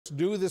First,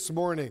 new this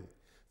morning,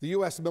 the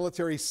U.S.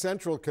 Military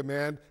Central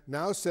Command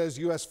now says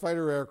U.S.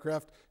 fighter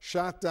aircraft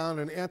shot down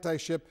an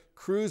anti-ship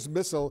cruise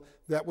missile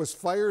that was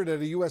fired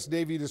at a U.S.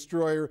 Navy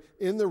destroyer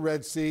in the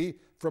Red Sea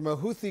from a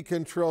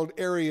Houthi-controlled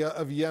area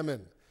of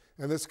Yemen.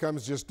 And this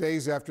comes just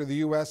days after the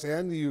U.S.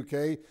 and the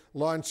U.K.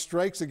 launched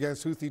strikes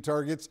against Houthi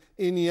targets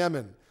in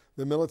Yemen.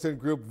 The militant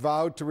group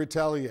vowed to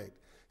retaliate.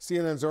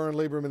 CNN's Oren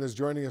Liebermann is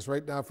joining us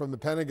right now from the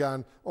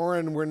Pentagon.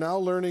 Oren, we're now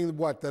learning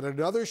what? That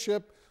another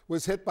ship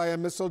was hit by a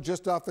missile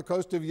just off the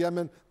coast of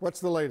Yemen. What's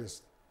the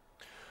latest?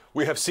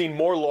 We have seen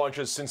more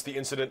launches since the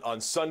incident on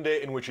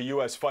Sunday in which a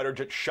U.S. fighter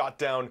jet shot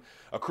down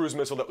a cruise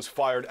missile that was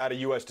fired at a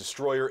U.S.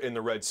 destroyer in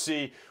the Red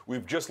Sea.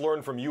 We've just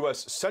learned from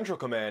U.S. Central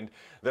Command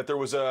that there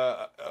was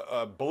a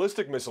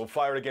ballistic missile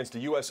fired against a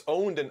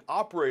U.S.-owned and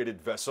operated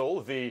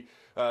vessel. The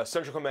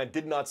Central Command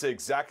did not say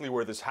exactly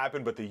where this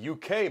happened, but the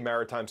U.K.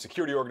 Maritime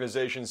Security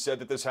Organization said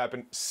that this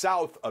happened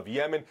south of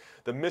Yemen.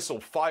 The missile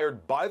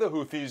fired by the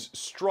Houthis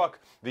struck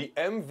the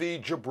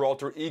MV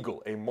Gibraltar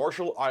Eagle, a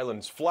Marshall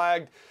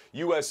Islands-flagged,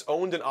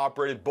 U.S.-owned and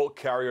operated bulk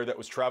carrier that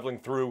was traveling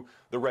through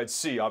the Red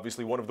Sea,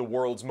 obviously one of the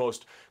world's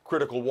most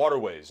critical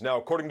waterways. Now,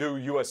 according to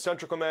U.S.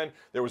 Central Command,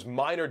 there was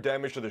minor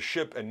damage to the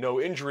ship and no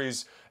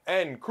injuries.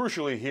 And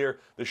crucially here,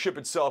 the ship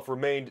itself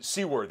remained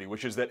seaworthy,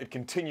 which is that it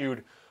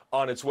continued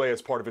on its way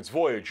as part of its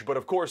voyage. But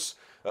of course,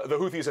 the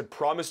Houthis had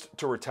promised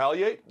to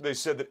retaliate. They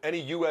said that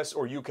any U.S.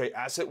 or U.K.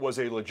 asset was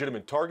a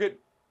legitimate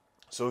target.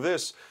 So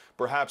this,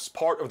 perhaps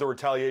part of the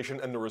retaliation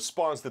and the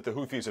response that the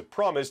Houthis had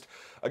promised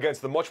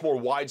against the much more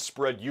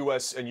widespread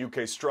U.S. and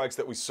U.K. strikes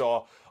that we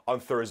saw on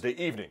Thursday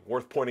evening.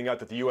 Worth pointing out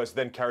that the U.S.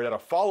 then carried out a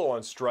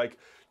follow-on strike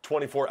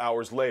 24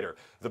 hours later.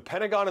 The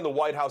Pentagon and the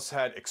White House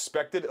had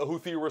expected a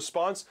Houthi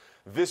response.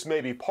 This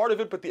may be part of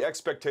it, but the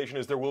expectation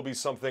is there will be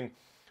something,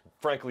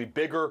 frankly,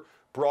 bigger,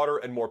 broader,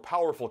 and more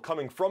powerful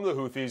coming from the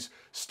Houthis.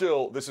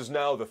 Still, this is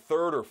now the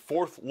third or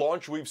fourth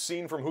launch we've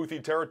seen from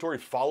Houthi territory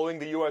following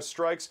the U.S.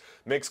 strikes.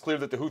 Makes clear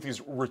that the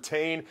Houthis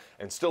retain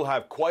and still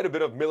have quite a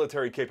bit of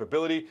military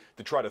capability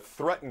to try to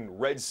threaten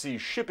Red Sea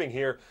shipping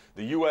here.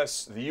 The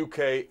U.S., the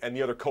U.K., and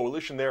the other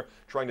coalition there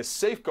trying to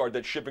safeguard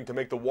that shipping to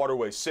make the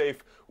waterway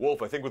safe.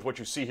 Wolf, I think with what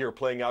you see here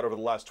playing out over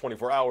the last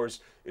 24 hours,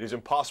 it is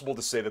impossible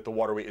to say that the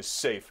waterway is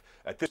safe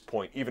at this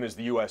point, even as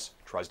the U.S.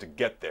 tries to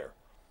get there.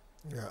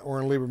 Yeah,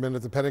 Oren Liebermann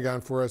at the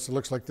Pentagon for us. It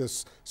looks like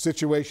this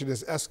situation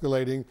is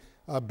escalating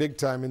big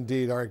time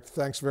indeed. All right,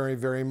 thanks very,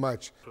 very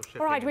much.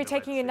 All right, we're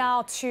taking you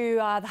now to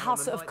the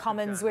House of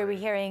Commons, where we're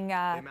hearing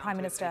Prime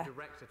Minister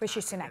Rishi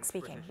Sunak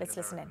speaking. Let's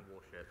listen in.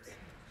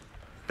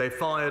 They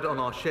fired on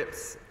our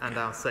ships and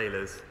our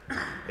sailors.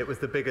 It was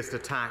the biggest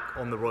attack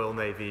on the Royal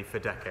Navy for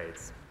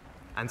decades.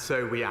 And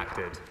so we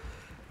acted.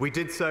 We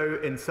did so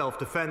in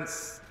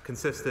self-defense,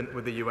 consistent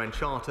with the UN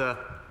Charter,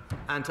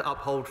 and to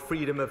uphold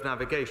freedom of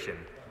navigation,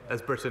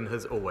 as Britain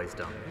has always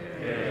done.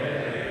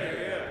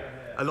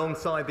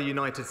 Alongside the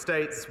United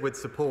States, with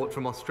support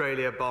from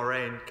Australia,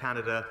 Bahrain,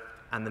 Canada,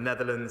 and the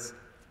Netherlands,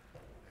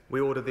 we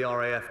ordered the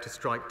RAF to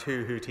strike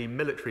 2 Houthi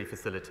military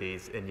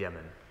facilities in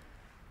Yemen.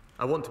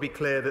 I want to be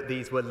clear that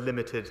these were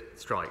limited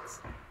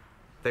strikes.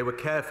 They were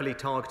carefully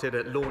targeted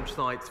at launch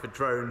sites for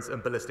drones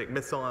and ballistic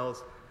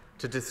missiles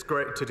to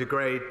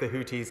degrade the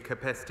Houthis'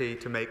 capacity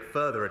to make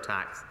further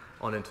attacks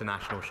on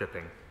international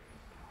shipping.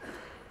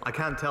 I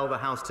can tell the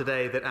House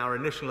today that our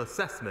initial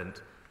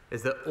assessment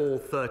is that all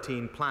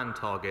 13 planned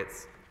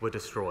targets were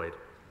destroyed.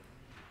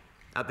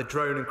 At the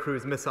drone and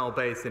cruise missile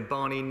base in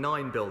Barney,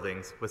 9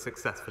 buildings were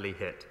successfully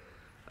hit.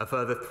 A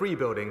further 3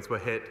 buildings were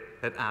hit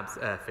at Abs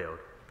Airfield,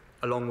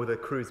 along with a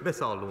cruise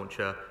missile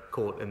launcher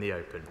caught in the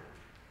open.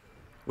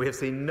 We have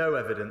seen no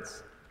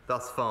evidence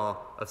thus far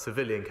of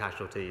civilian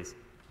casualties,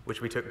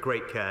 which we took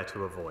great care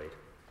to avoid.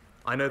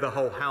 I know the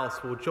whole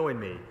House will join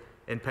me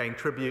in paying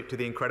tribute to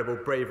the incredible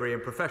bravery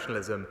and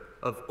professionalism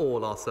of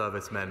all our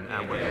servicemen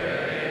and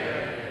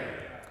women.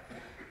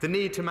 The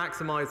need to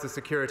maximise the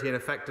security and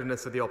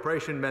effectiveness of the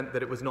operation meant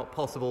that it was not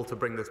possible to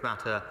bring this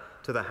matter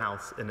to the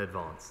House in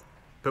advance.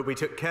 But we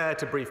took care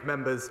to brief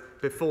members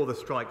before the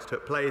strikes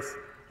took place,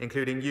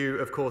 including you,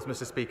 of course,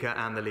 Mr. Speaker,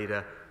 and the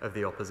Leader of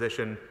the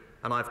Opposition,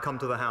 and I've come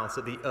to the House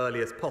at the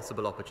earliest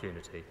possible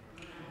opportunity.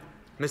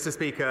 Mr.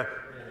 Speaker,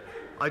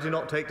 I do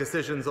not take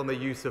decisions on the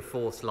use of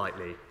force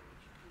lightly.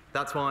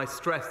 That's why I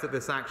stress that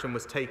this action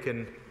was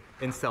taken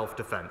in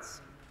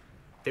self-defence.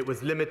 It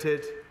was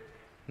limited,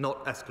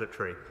 not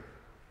escalatory.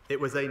 It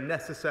was a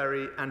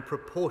necessary and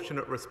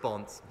proportionate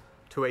response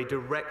to a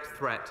direct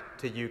threat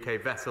to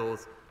UK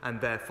vessels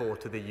and therefore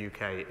to the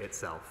UK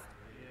itself.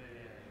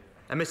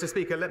 And Mr.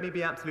 Speaker, let me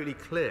be absolutely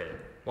clear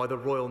why the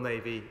Royal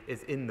Navy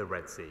is in the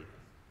Red Sea.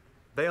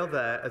 They are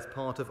there as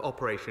part of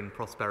Operation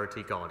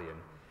Prosperity Guardian,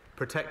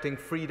 protecting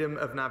freedom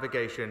of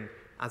navigation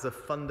as a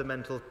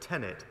fundamental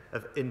tenet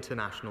of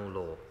international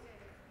law.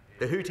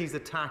 The Houthis'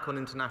 attack on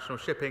international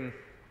shipping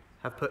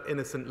have put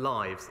innocent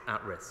lives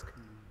at risk.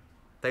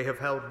 They have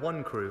held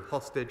 1 crew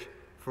hostage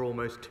for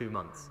almost 2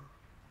 months,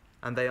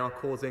 and they are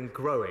causing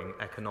growing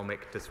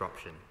economic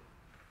disruption.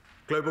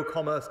 Global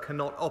commerce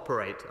cannot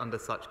operate under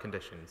such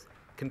conditions.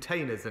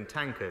 Containers and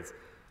tankers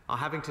are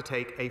having to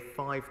take a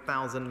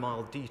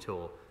 5,000-mile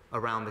detour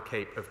around the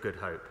Cape of Good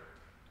Hope.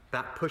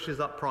 That pushes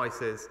up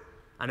prices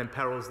and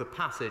imperils the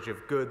passage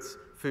of goods,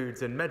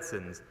 foods and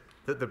medicines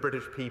that the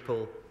British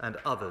people and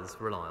others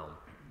rely on.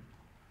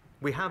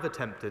 We have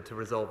attempted to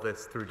resolve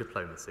this through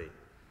diplomacy.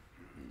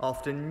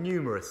 After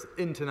numerous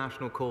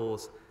international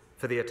calls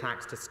for the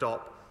attacks to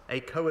stop,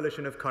 a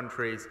coalition of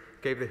countries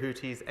gave the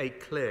Houthis a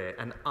clear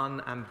and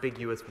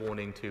unambiguous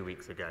warning 2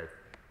 weeks ago.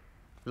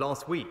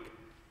 Last week,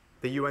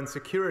 the UN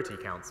Security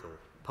Council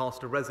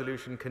passed a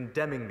resolution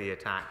condemning the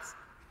attacks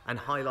and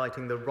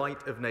highlighting the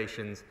right of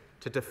nations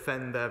to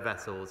defend their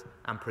vessels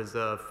and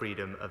preserve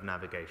freedom of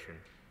navigation.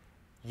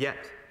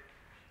 Yet,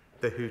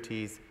 the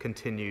Houthis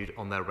continued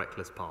on their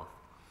reckless path.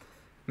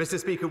 Mr.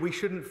 Speaker, we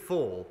shouldn't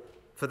fall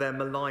for their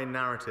malign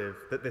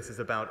narrative that this is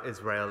about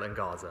Israel and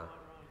Gaza.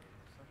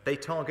 They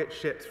target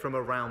ships from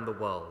around the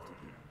world.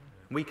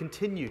 We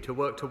continue to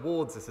work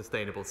towards a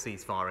sustainable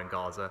ceasefire in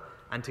Gaza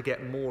and to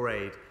get more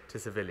aid to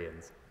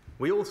civilians.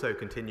 We also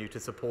continue to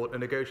support a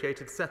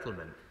negotiated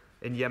settlement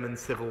in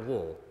Yemen's civil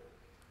war.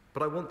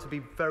 But I want to be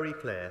very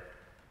clear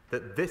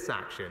that this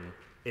action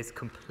is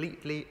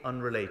completely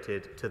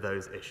unrelated to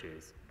those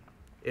issues.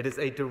 It is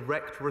a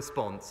direct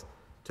response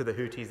to the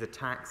Houthis'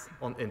 attacks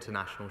on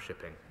international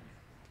shipping.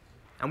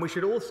 And we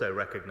should also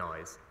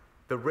recognize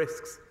the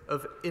risks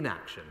of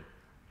inaction.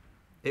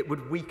 It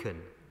would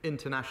weaken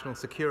international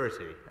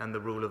security and the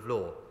rule of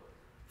law,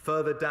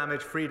 further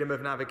damage freedom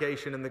of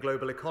navigation in the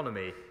global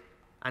economy,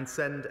 and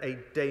send a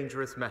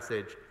dangerous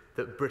message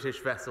that British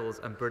vessels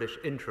and British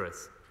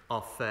interests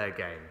are fair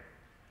game.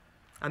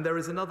 And there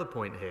is another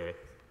point here,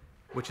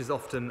 which is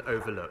often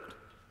overlooked.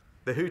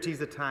 The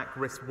Houthis' attack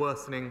risks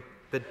worsening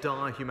the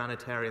dire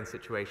humanitarian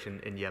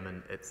situation in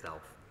Yemen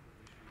itself.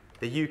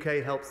 The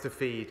UK helps to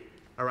feed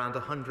around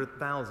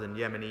 100,000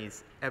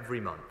 Yemenis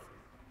every month,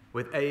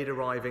 with aid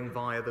arriving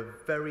via the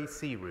very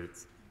sea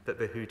routes that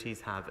the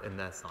Houthis have in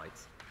their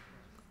sights.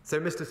 So,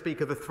 Mr.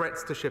 Speaker, the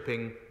threats to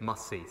shipping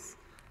must cease.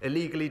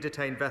 Illegally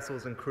detained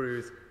vessels and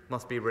crews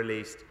must be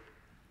released,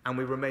 and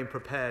we remain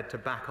prepared to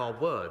back our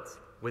words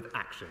with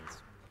actions.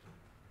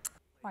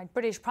 Right,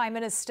 British Prime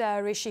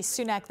Minister Rishi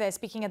Sunak there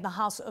speaking at the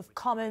House of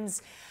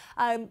Commons,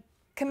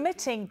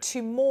 committing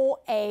to more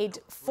aid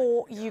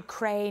for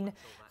Ukraine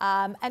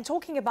and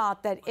talking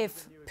about that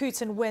if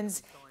Putin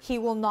wins, he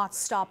will not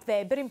stop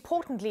there. But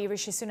importantly,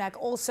 Rishi Sunak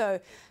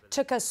also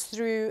took us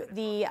through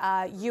the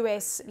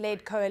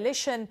US-led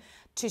coalition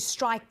to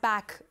strike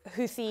back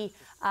Houthi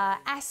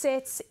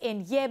assets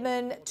in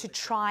Yemen to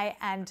try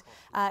and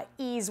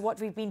ease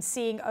what we've been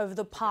seeing over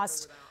the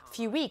past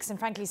few weeks, and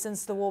frankly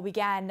since the war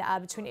began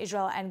between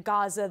Israel and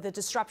Gaza, the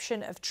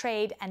disruption of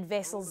trade and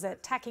vessels, the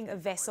attacking of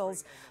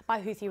vessels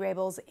by Houthi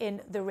rebels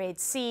in the Red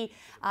Sea.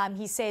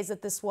 He says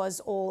that this was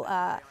all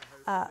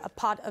a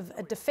part of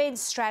a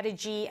defense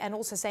strategy, and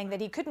also saying that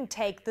he couldn't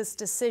take this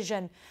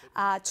decision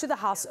to the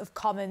House of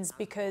Commons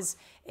because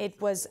it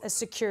was a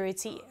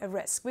security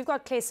risk. We've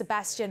got Clare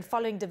Sebastian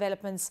following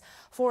developments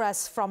for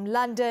us from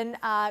London.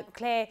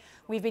 Claire,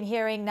 we've been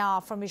hearing now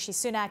from Rishi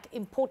Sunak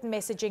important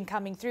messaging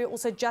coming through,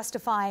 also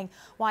justifying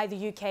why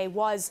the UK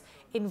was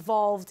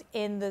involved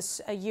in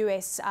this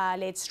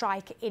US-led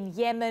strike in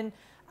Yemen,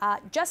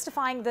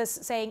 justifying this,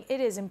 saying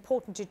it is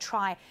important to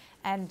try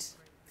and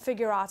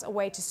figure out a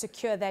way to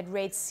secure that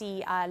Red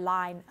Sea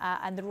line,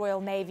 and the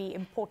Royal Navy,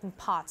 important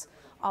part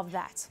of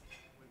that.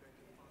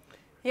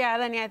 Yeah,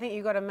 Eleni, I think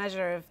you've got a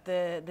measure of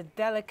the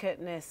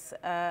delicateness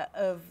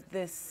of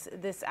this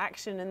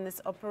action and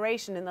this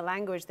operation in the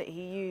language that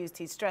he used.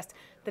 He stressed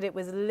that it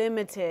was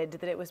limited,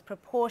 that it was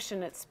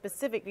proportionate,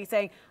 specifically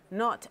saying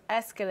not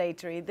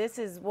escalatory. This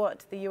is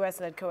what the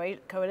US-led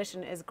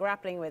coalition is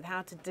grappling with,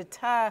 how to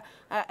deter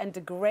and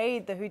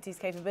degrade the Houthis'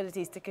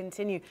 capabilities to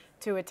continue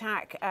to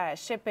attack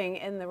shipping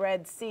in the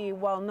Red Sea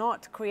while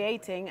not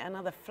creating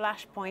another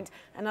flashpoint,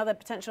 another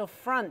potential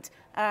front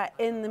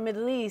in the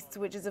Middle East,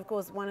 which is, of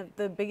course, one of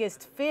the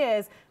biggest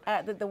fears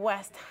that the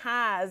West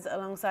has,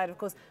 alongside, of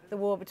course, the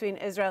war between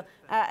Israel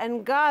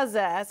and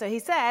Gaza. So he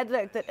said,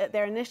 look, that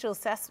their initial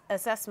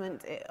assessment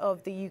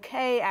of the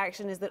UK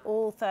action is that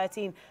all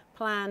 13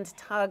 planned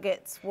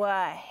targets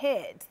were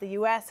hit. The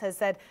US has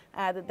said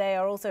that they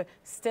are also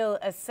still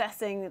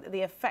assessing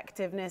the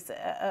effectiveness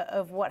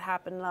of what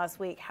happened last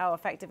week, how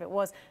effective it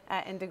was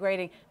in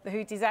degrading the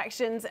Houthis'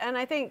 actions. And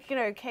I think, you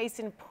know, case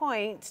in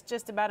point,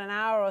 just about an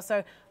hour or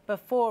so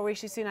before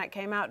Rishi Sunak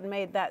came out and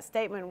made that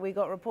statement, we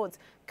got reports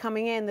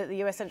coming in that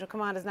the US Central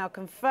Command has now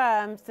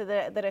confirmed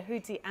that a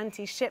Houthi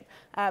anti-ship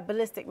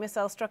ballistic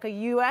missile struck a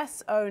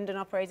US-owned and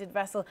operated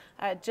vessel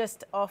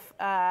just off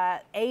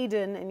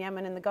Aden in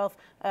Yemen, in the Gulf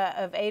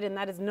of Aden.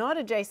 That is not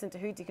adjacent to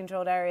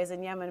Houthi-controlled areas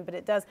in Yemen, but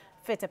it does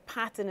fit a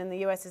pattern, and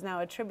the US is now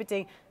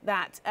attributing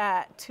that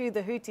to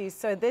the Houthis.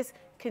 So this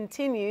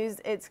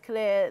continues. It's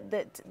clear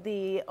that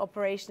the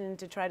operation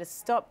to try to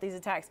stop these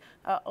attacks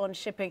on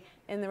shipping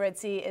in the Red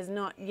Sea is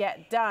not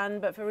yet done.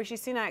 But for Rishi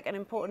Sunak, an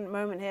important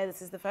moment here.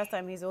 This is the first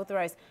time he's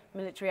authorised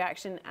military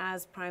action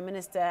as Prime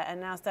Minister, and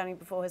now standing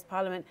before his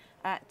Parliament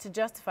to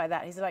justify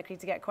that. He's likely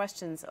to get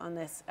questions on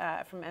this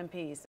from MPs.